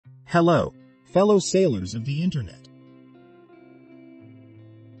Hello, fellow sailors of the internet.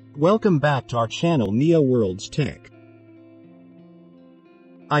 Welcome back to our channel Neo World's Tech.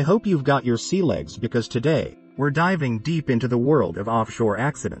 I hope you've got your sea legs because today, we're diving deep into the world of offshore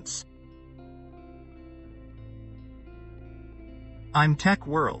accidents. I'm Tech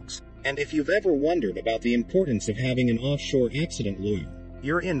Worlds, and if you've ever wondered about the importance of having an offshore accident lawyer,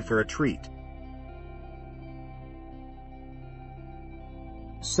 you're in for a treat.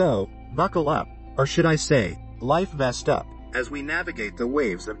 So, buckle up, or should I say, life vest up, as we navigate the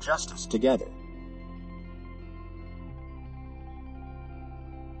waves of justice together.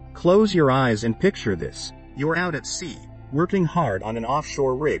 Close your eyes and picture this. You're out at sea, working hard on an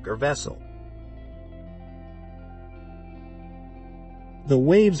offshore rig or vessel. The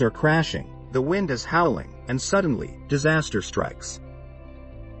waves are crashing, the wind is howling, and suddenly, disaster strikes.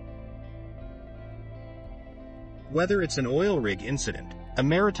 Whether it's an oil rig incident, a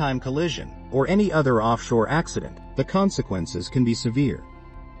maritime collision, or any other offshore accident, the consequences can be severe.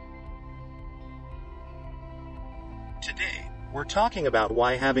 Today, we're talking about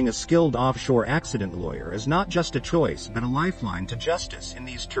why having a skilled offshore accident lawyer is not just a choice but a lifeline to justice in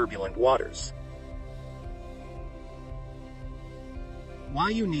these turbulent waters. Why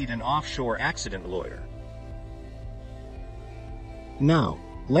you need an offshore accident lawyer. Now,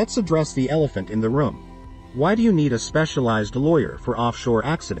 let's address the elephant in the room. Why do you need a specialized lawyer for offshore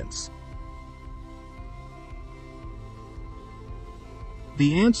accidents?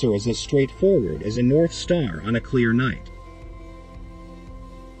 The answer is as straightforward as a North Star on a clear night.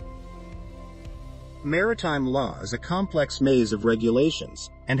 Maritime law is a complex maze of regulations,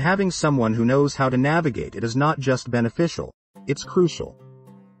 and having someone who knows how to navigate it is not just beneficial, it's crucial.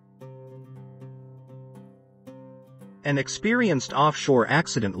 An experienced offshore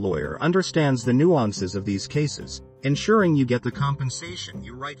accident lawyer understands the nuances of these cases, ensuring you get the compensation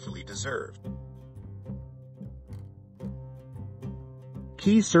you rightfully deserve.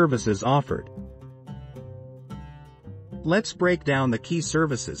 Key services offered. Let's break down the key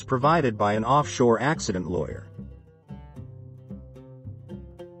services provided by an offshore accident lawyer.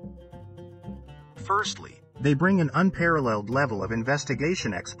 Firstly, they bring an unparalleled level of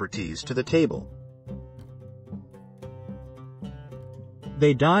investigation expertise to the table.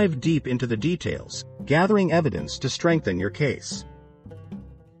 They dive deep into the details, gathering evidence to strengthen your case.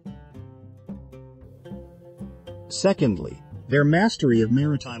 Secondly, their mastery of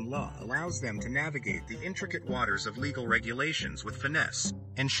maritime law allows them to navigate the intricate waters of legal regulations with finesse,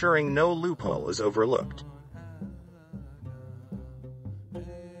 ensuring no loophole is overlooked.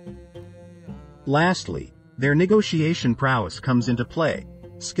 Lastly, their negotiation prowess comes into play,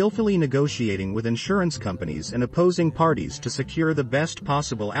 skillfully negotiating with insurance companies and opposing parties to secure the best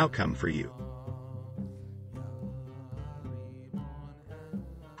possible outcome for you.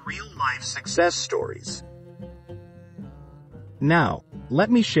 Real-life success stories. Now, let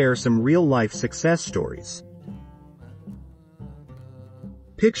me share some real-life success stories.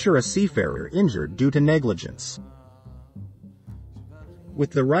 Picture a seafarer injured due to negligence. With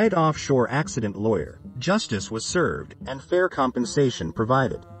the right offshore accident lawyer, justice was served and fair compensation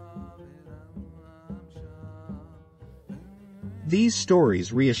provided. These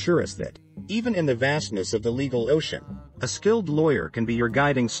stories reassure us that, even in the vastness of the legal ocean, a skilled lawyer can be your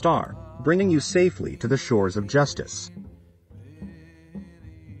guiding star, bringing you safely to the shores of justice.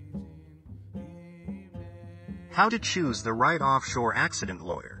 How to choose the right offshore accident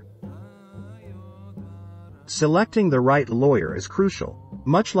lawyer. Selecting the right lawyer is crucial,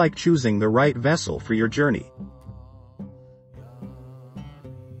 much like choosing the right vessel for your journey.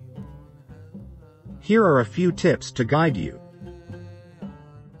 Here are a few tips to guide you.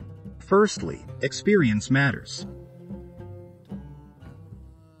 Firstly, experience matters.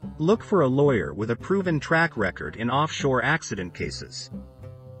 Look for a lawyer with a proven track record in offshore accident cases.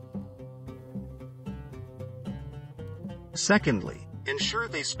 Secondly, ensure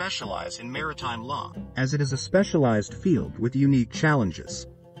they specialize in maritime law, as it is a specialized field with unique challenges.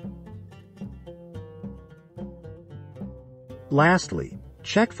 Lastly,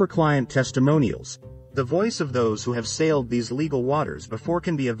 check for client testimonials. The voice of those who have sailed these legal waters before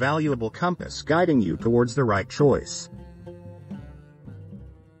can be a valuable compass guiding you towards the right choice.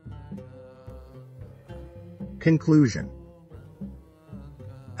 Conclusion.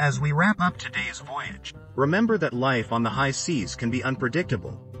 As we wrap up today's voyage, remember that life on the high seas can be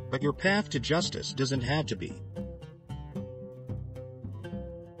unpredictable, but your path to justice doesn't have to be.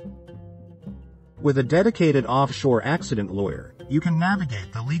 With a dedicated offshore accident lawyer, you can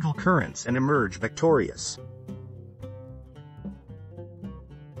navigate the legal currents and emerge victorious.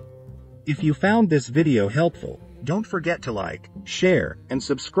 If you found this video helpful, don't forget to like, share, and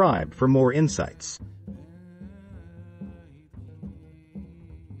subscribe for more insights.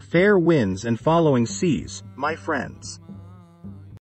 Fair winds and following seas, my friends.